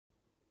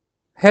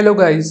Hello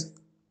guys,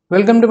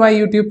 welcome to my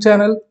YouTube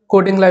channel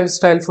Coding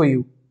Lifestyle for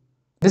You.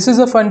 This is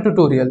a fun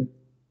tutorial.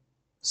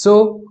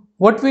 So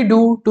what we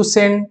do to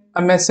send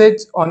a message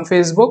on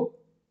Facebook,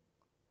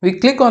 we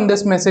click on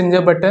this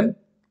messenger button,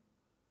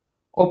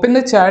 open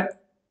the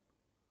chat,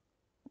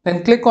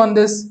 then click on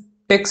this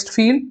text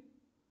field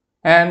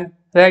and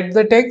write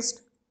the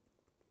text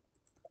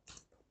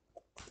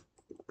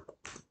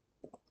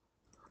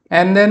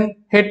and then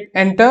hit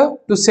enter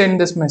to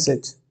send this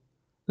message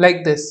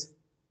like this.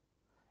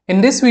 In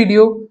this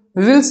video,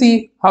 we will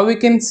see how we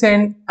can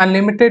send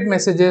unlimited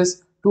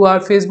messages to our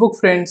Facebook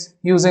friends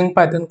using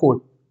Python code.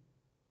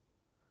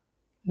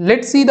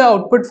 Let's see the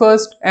output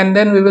first and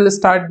then we will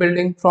start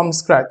building from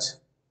scratch.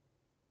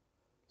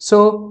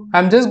 So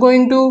I'm just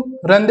going to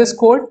run this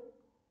code.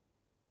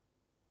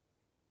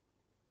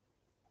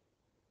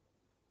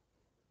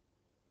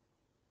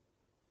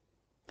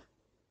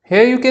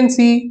 Here you can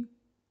see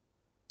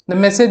the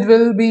message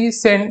will be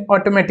sent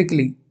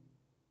automatically.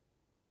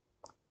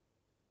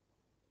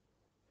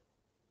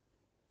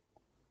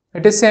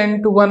 It is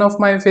sent to one of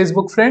my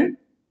Facebook friend.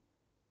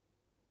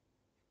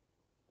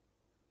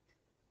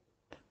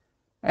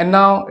 And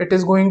now it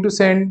is going to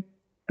send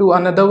to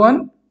another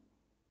one.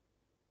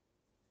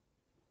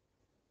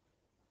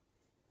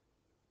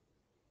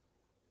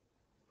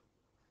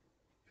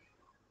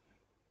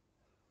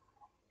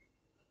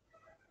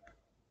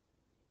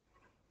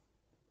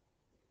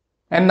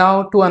 And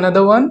now to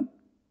another one.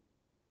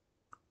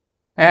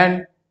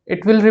 And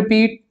it will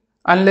repeat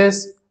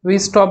unless we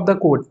stop the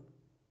code.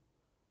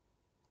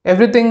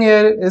 Everything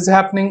here is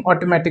happening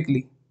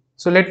automatically.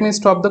 So let me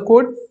stop the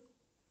code.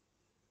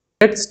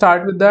 Let's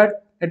start with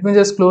that. Let me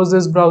just close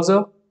this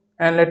browser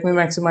and let me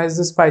maximize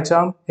this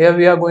PyCharm. Here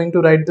we are going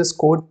to write this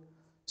code.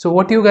 So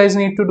what you guys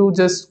need to do,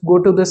 just go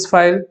to this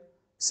file,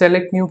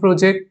 select new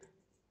project,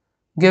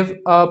 give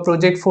a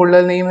project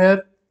folder name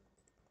here,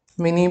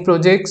 mini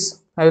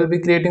projects. I will be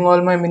creating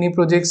all my mini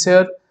projects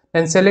here.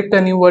 Then select a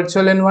new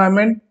virtual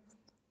environment.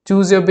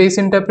 Choose your base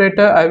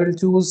interpreter. I will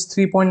choose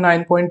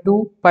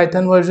 3.9.2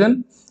 Python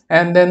version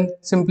and then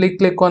simply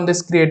click on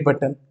this create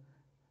button.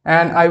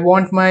 And I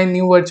want my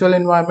new virtual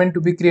environment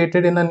to be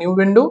created in a new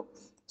window,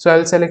 so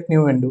I'll select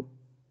new window.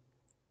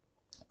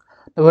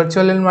 The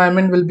virtual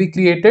environment will be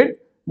created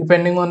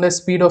depending on the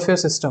speed of your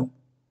system.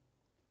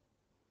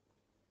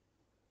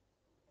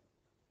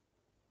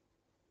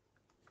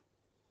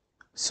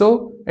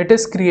 So it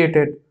is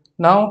created.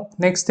 Now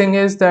next thing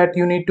is that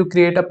you need to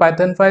create a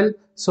Python file.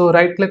 So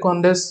right click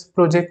on this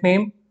project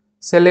name,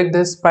 select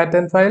this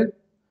Python file,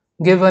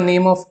 give a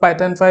name of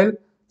Python file.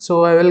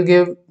 So I will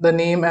give the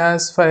name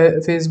as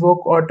Facebook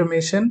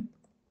automation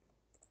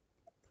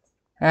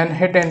and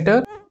hit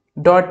enter.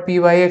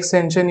 .py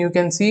extension, you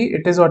can see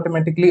it is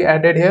automatically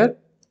added here.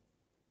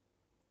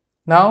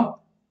 Now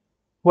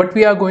what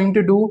we are going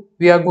to do,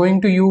 we are going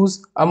to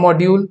use a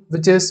module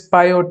which is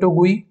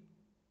PyAutoGUI.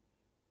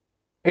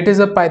 It is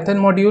a Python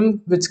module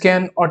which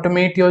can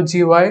automate your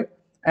GUI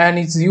and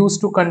is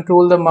used to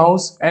control the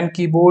mouse and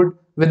keyboard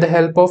with the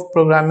help of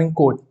programming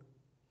code.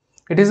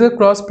 It is a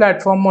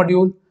cross-platform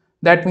module,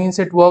 that means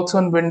it works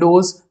on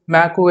Windows,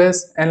 Mac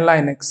OS and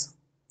Linux.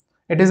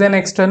 It is an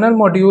external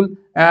module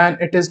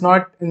and it is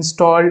not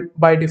installed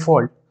by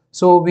default.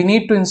 So we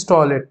need to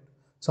install it.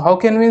 So how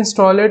can we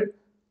install it?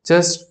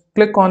 Just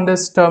click on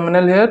this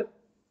terminal here.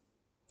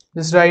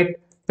 Just write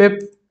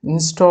pip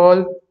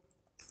install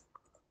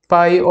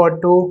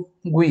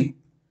PyAutoGUI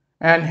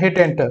and hit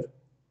enter.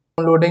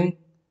 Downloading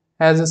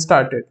has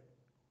started.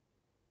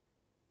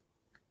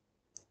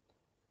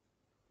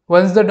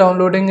 Once the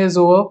downloading is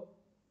over,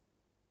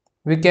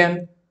 we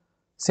can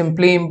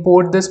simply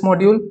import this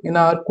module in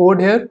our code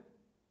here.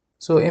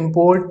 So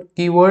import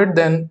keyword,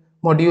 then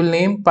module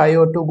name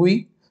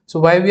PyAutoGUI.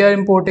 So why we are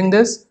importing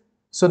this?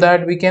 So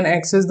that we can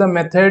access the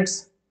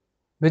methods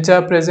which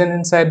are present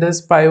inside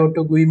this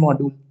PyAutoGUI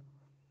module.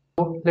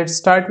 So let's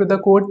start with the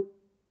code.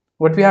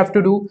 What we have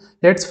to do,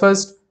 let's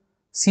first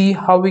see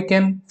how we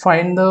can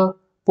find the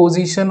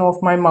position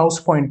of my mouse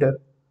pointer.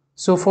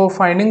 So for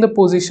finding the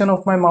position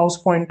of my mouse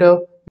pointer,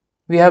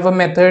 we have a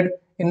method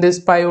in this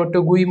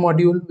PyAutoGUI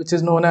module which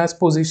is known as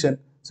position.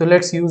 So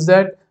let's use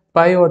that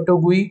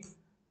PyAutoGUI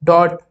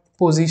dot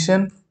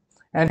position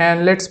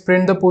and let's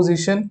print the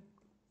position.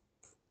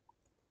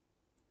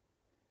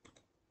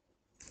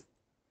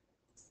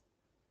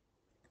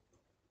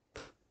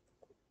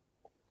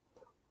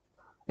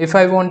 If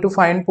I want to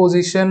find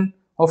position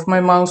of my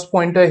mouse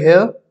pointer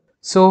here,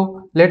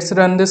 so let's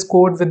run this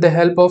code with the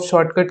help of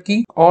shortcut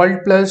key Alt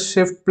plus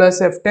Shift plus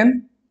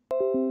F10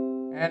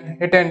 and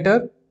hit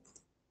enter.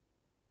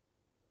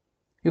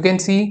 You can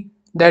see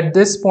that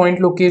this point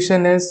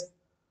location is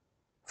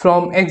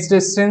from X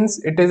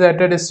distance, it is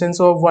at a distance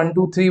of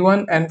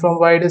 1231 and from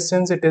Y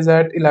distance it is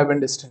at 11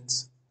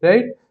 distance,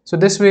 right? So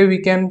this way we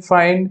can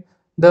find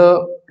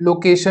the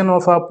location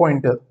of our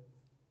pointer.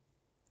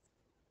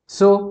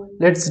 So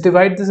let's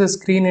divide this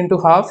screen into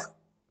half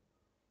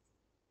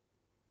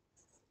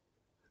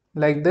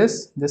like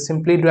this. Just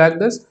simply drag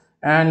this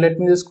and let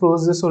me just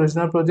close this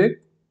original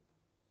project.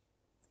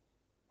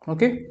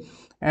 Okay,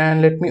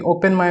 and let me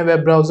open my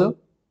web browser.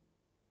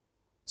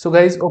 So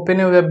guys, open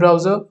your web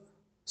browser,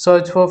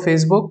 search for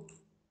Facebook.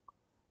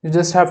 You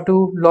just have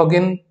to log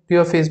in to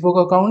your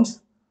Facebook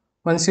accounts.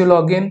 Once you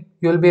log in,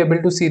 you'll be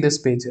able to see this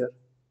page here.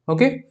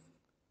 Okay.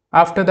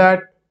 After that,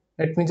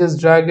 let me just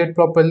drag it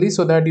properly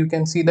so that you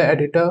can see the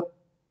editor.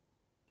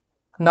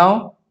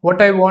 Now,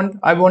 what I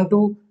want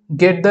to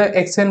get the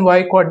x and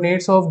y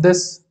coordinates of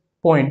this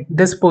point,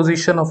 this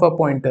position of a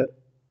pointer.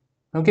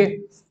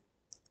 Okay.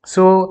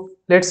 So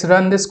let's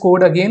run this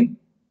code again.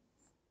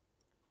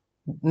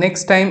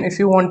 Next time if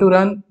you want to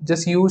run,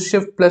 just use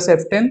shift plus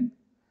F10,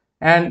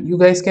 and you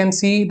guys can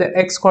see the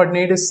x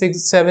coordinate is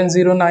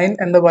 6709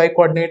 and the y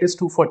coordinate is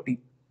 240.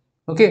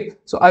 Okay,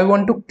 so I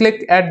want to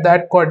click at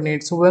that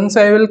coordinate. So once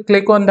I will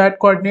click on that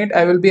coordinate,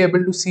 I will be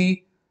able to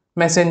see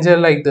messenger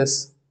like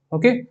this.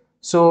 Okay,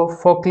 so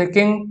for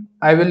clicking,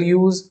 I will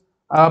use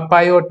a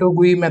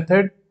PyAutoGUI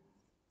method,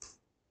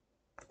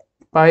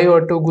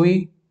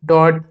 PyAutoGUI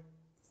dot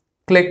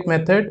click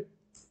method.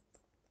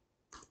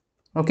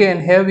 Okay,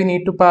 and here we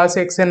need to pass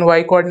x and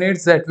y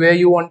coordinates, that where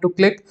you want to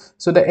click.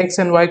 So the x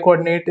and y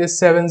coordinate is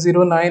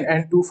 709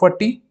 and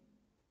 240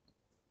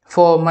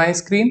 for my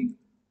screen,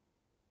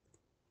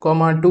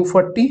 comma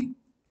 240,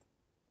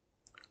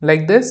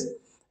 like this.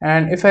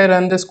 And if I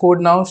run this code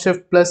now,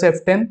 shift plus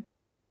F10,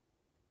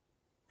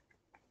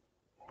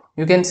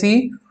 you can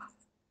see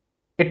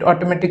it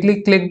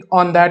automatically clicked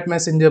on that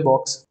messenger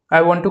box.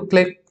 I want to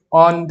click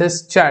on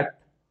this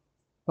chat.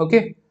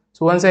 Okay,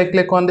 so once I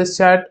click on this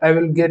chat, I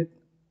will get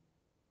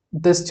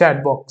this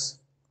chat box.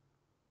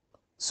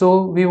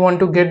 So we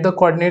want to get the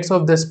coordinates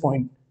of this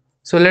point.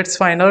 So let's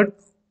find out.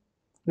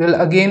 We'll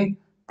again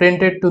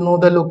print it to know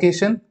the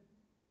location.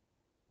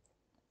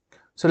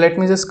 So let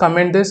me just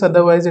comment this,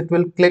 otherwise it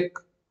will click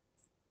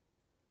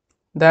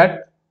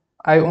that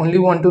I only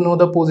want to know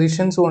the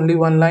position, so only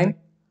one line.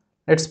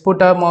 Let's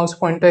put our mouse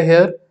pointer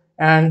here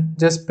and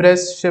just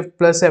press shift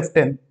plus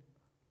F10.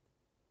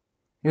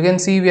 You can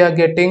see we are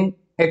getting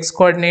x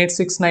coordinate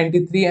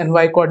 693 and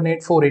y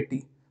coordinate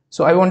 480.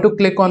 So I want to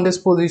click on this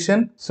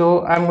position.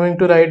 So I'm going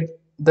to write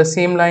the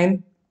same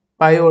line,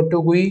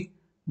 PyAutoGUI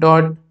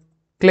dot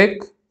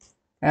click,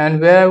 and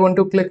where I want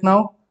to click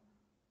now,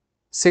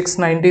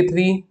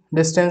 693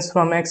 distance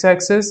from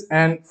x-axis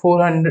and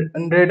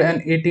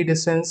 480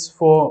 distance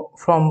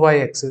from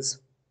y-axis,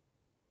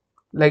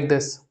 like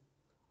this.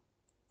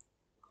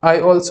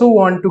 I also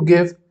want to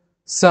give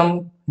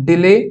some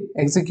delay,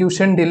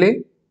 execution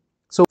delay.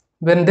 So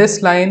when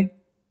this line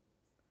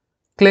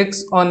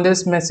clicks on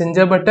this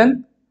messenger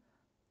button,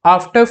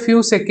 after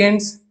few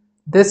seconds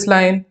this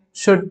line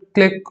should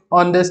click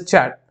on this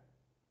chat,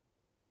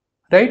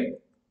 right?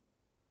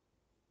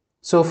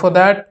 So for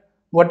that,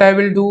 what I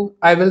will do,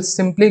 I will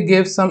simply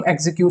give some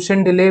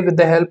execution delay with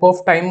the help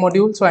of time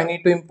module. So I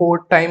need to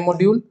import time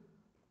module,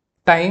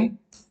 time.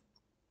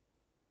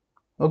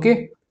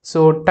 Okay,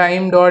 so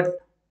time dot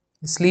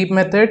sleep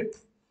method,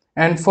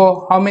 and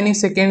for how many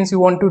seconds you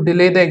want to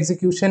delay the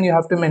execution, you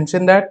have to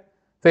mention that.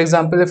 For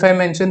example, if I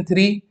mention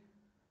 3,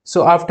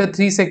 so after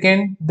 3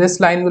 seconds this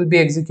line will be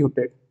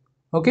executed.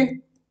 Okay,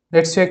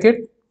 let's check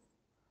it.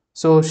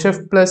 So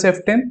shift plus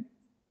F10,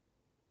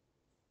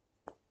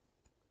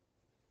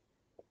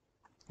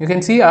 you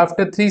can see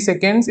after 3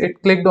 seconds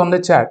it clicked on the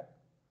chat.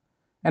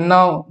 And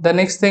now the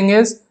next thing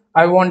is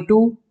I want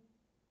to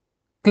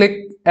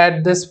click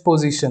at this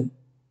position.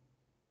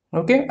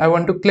 Okay, I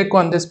want to click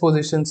on this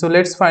position. So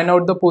let's find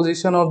out the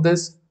position of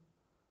this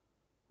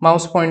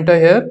mouse pointer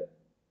here.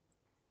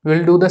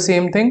 We'll do the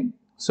same thing.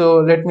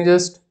 So let me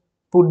just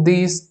put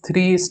these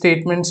 3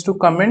 statements to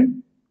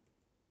comment,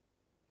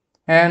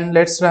 and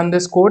let's run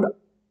this code.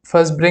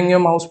 First bring your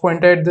mouse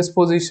pointer at this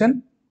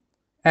position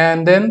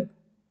and then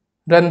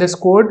run this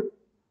code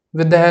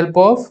with the help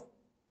of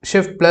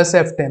shift plus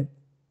F10.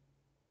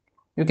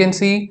 You can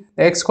see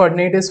the x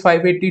coordinate is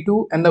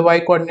 582 and the y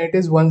coordinate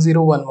is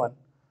 1011.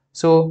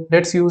 So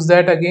let's use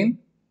that again.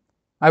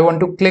 I want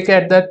to click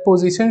at that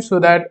position so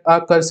that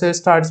our cursor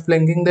starts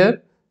blinking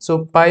there.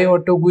 So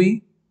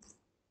PyAutoGUI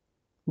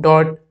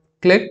dot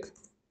click,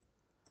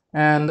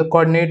 and the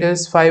coordinate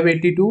is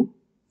 582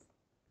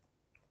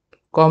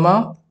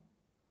 comma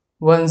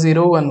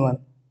 1011,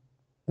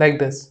 like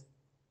this.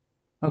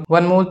 Okay.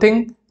 One more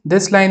thing,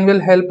 this line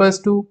will help us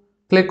to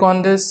click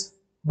on this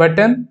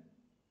button,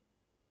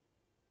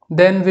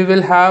 then we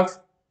will have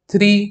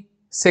 3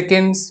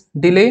 seconds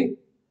delay.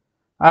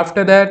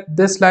 After that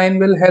this line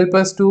will help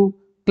us to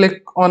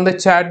click on the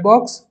chat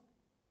box.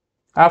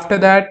 After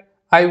that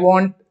I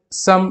want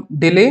some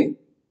delay,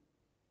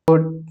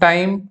 so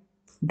time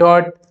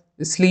dot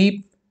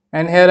sleep,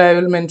 and here I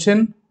will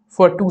mention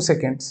for 2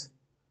 seconds.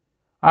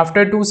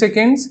 After 2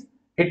 seconds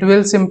it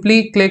will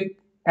simply click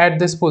at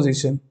this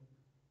position.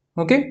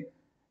 Okay,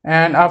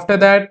 and after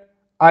that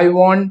I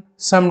want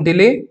some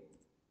delay,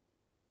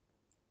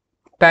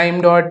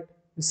 time dot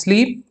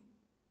sleep,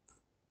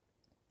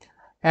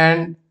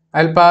 and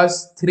I'll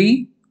pass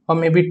 3 or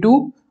maybe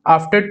 2.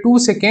 After 2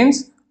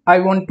 seconds I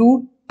want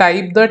to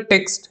type the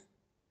text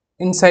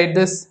inside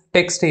this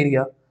text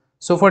area.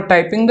 So for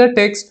typing the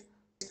text,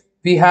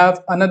 we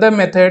have another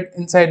method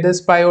inside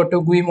this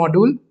PyAutoGUI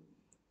module.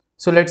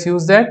 So let's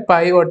use that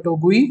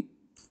PyAutoGUI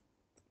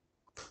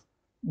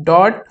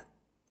dot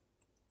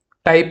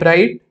type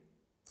write.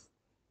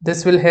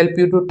 This will help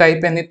you to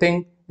type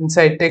anything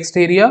inside text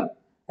area.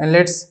 And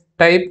let's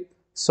type,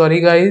 sorry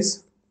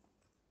guys,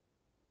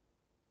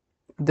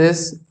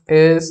 this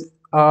is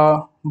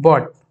a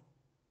bot,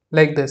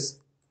 like this.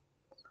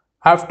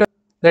 After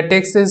the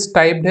text is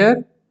typed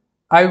here,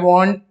 I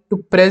want to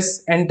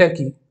press enter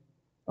key.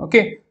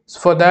 Okay, so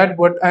for that,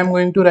 what I'm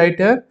going to write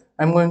here,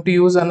 I'm going to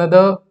use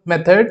another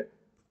method,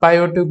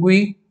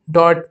 PyAutoGUI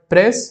dot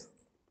press,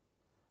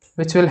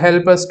 which will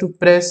help us to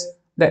press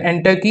the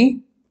enter key.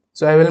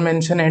 So I will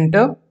mention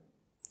enter.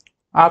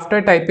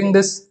 After typing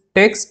this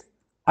text,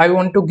 I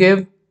want to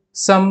give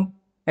some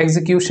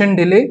execution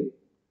delay.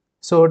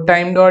 So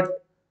time dot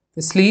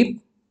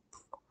sleep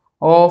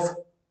of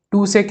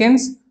 2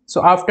 seconds.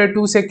 So after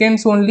 2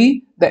 seconds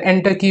only, the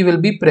enter key will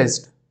be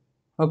pressed.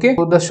 Okay,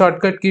 so the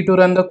shortcut key to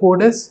run the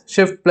code is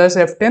shift plus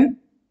F10.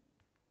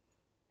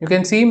 You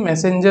can see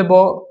messenger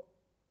bot.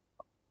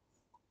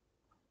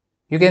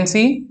 You can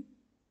see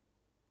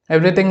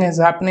everything is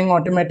happening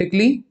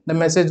automatically. The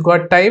message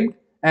got typed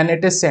and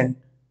it is sent,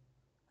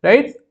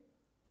 right?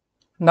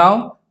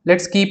 Now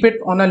let's keep it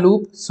on a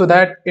loop so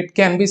that it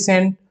can be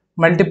sent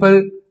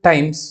multiple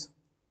times.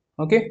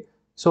 Okay,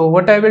 so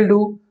what I will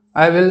do,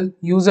 I will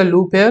use a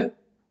loop here,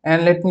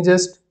 and let me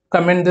just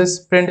comment this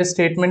print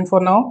statement for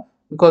now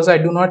because I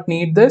do not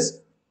need this.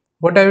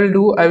 What I will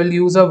do, I will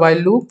use a while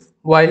loop,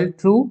 while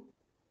true.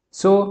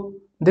 So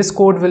this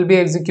code will be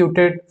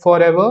executed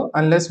forever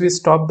unless we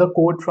stop the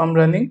code from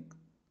running.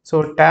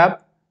 So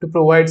tab to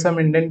provide some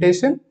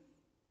indentation,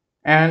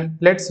 and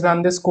let's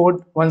run this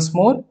code once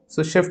more.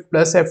 So shift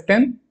plus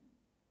F10.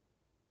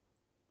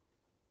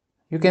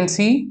 You can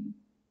see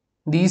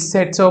these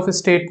sets of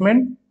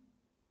statement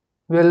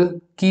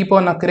will keep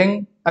on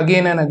occurring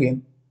again and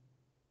again.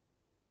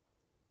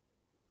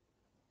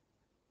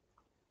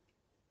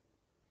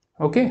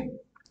 Okay,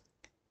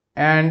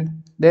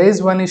 and there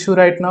is one issue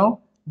right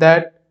now,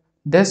 that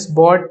this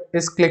bot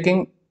is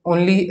clicking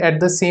only at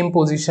the same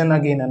position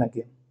again and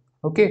again.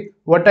 Okay,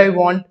 what I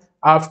want,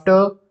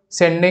 after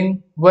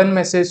sending one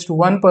message to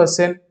one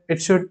person,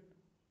 it should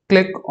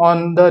click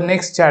on the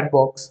next chat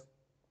box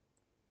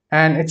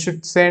and it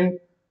should send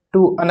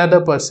to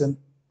another person.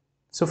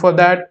 So for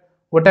that,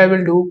 what I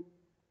will do,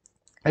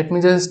 let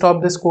me just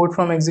stop this code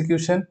from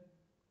execution.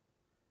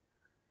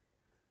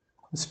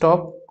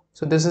 Stop.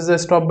 So this is the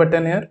stop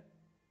button here.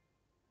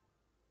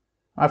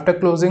 After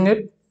closing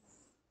it,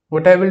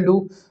 what I will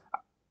do,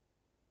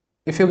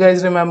 if you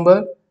guys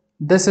remember,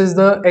 this is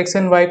the X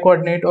and Y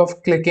coordinate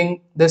of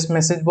clicking this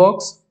message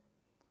box.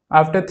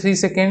 After 3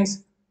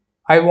 seconds,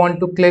 I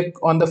want to click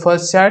on the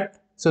first chat.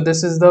 So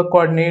this is the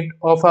coordinate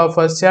of our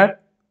first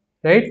chat,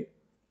 right?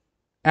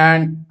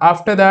 And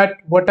after that,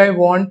 what I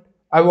want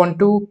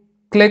to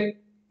click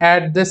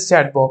at this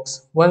chat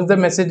box. Once the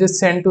message is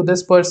sent to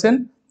this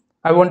person,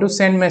 I want to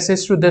send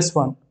message to this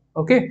one.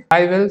 Okay,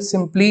 I will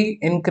simply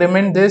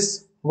increment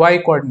this Y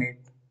coordinate.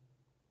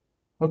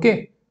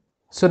 Okay,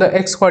 so the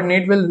X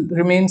coordinate will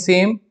remain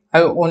same.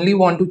 I only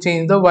want to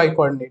change the Y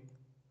coordinate.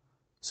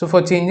 So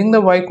for changing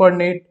the Y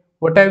coordinate,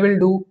 what I will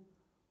do,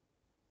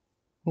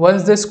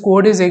 once this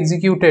code is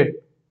executed,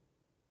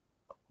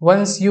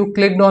 once you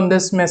clicked on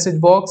this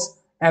message box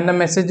and the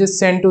message is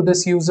sent to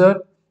this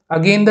user,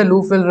 again the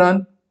loop will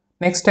run.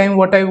 Next time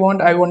what I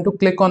want to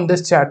click on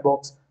this chat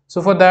box.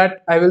 So for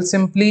that, I will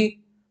simply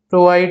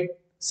provide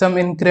some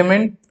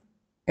increment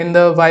in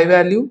the y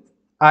value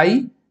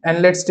I,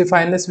 and let's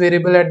define this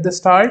variable at the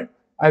start.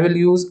 I will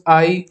use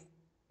I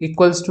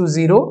equals to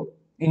 0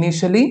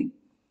 initially,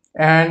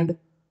 and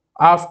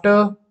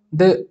after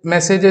the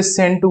message is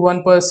sent to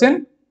one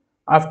person,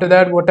 after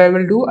that what I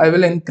will do, I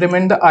will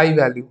increment the I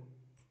value.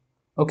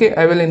 Okay,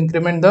 I will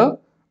increment the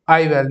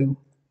I value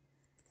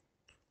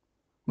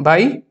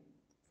by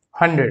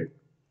 100.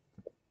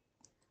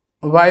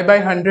 Y by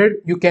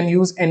 100, you can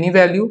use any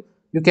value.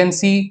 You can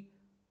see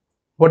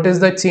what is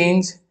the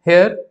change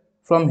here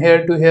from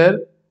here to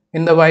here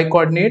in the Y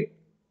coordinate.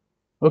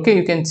 Okay,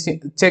 you can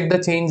check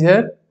the change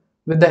here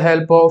with the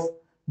help of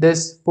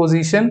this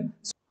position.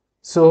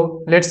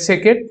 So let's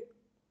check it.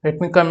 Let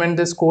me comment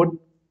this code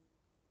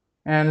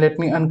and let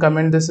me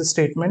uncomment this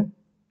statement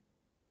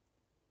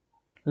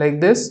like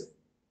this,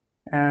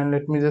 and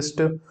let me just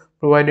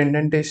provide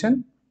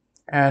indentation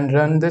and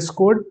run this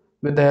code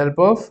with the help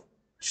of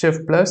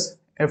shift plus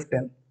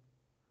F10.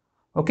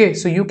 Okay,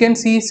 so you can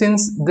see,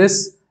 since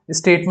this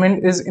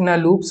statement is in a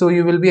loop, so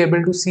you will be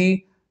able to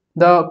see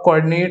the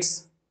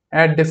coordinates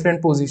at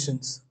different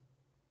positions.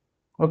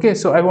 Okay,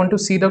 so I want to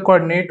see the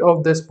coordinate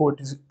of this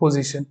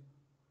position.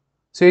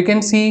 So you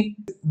can see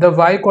the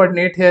Y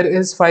coordinate here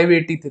is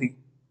 583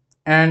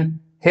 and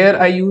here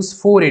I use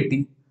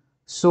 480.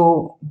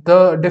 So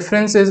the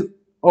difference is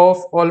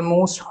of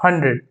almost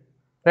 100,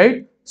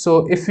 right?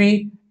 So if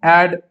we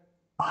add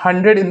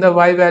 100 in the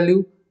Y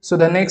value, so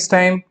the next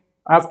time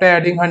after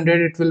adding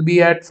 100, it will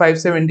be at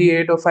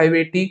 578 or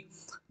 580.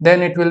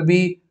 then it will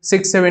be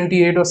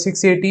 678 or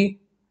 680,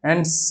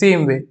 and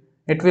same way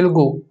it will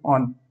go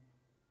on.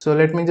 So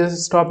let me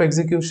just stop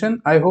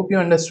execution. I hope you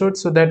understood.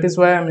 So that is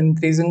why I'm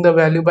increasing the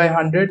value by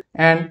 100.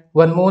 And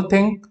one more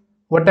thing,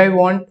 what I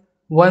want,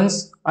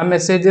 once a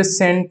message is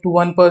sent to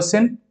one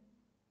person,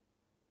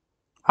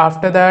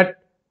 after that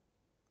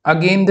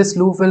again this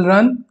loop will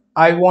run.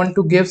 I want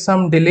to give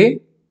some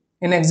delay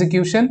in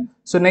execution.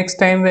 So next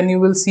time when you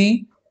will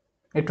see,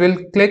 it will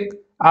click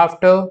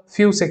after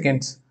few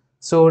seconds.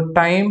 So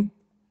time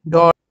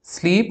dot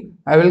sleep,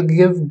 I will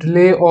give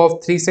delay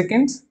of 3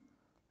 seconds.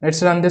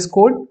 Let's run this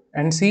code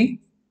and see.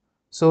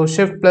 So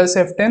shift plus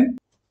F10,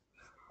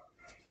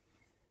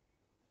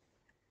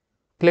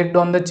 clicked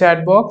on the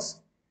chat box,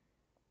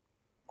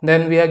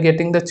 then we are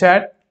getting the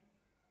chat,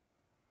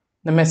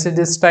 the message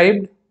is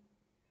typed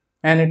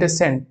and it is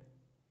sent.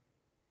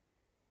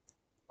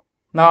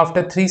 Now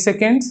after 3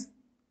 seconds,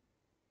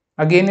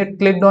 again it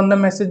clicked on the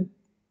message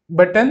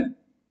button,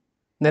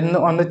 then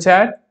on the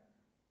chat,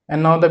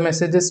 and now the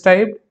message is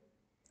typed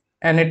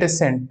and it is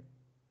sent.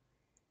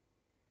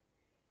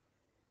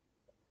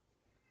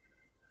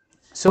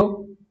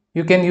 So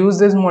you can use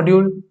this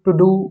module to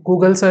do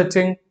Google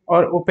searching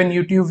or open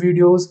YouTube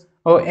videos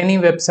or any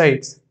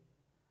websites.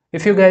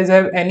 If you guys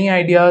have any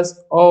ideas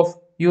of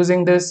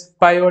using this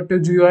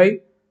PyAuto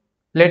GUI,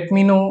 let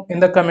me know in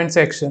the comment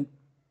section.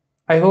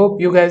 I hope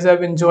you guys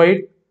have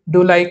enjoyed.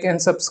 Do like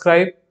and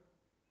subscribe.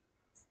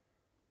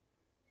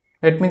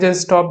 Let me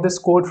just stop this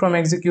code from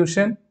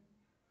execution.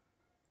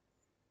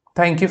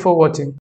 Thank you for watching.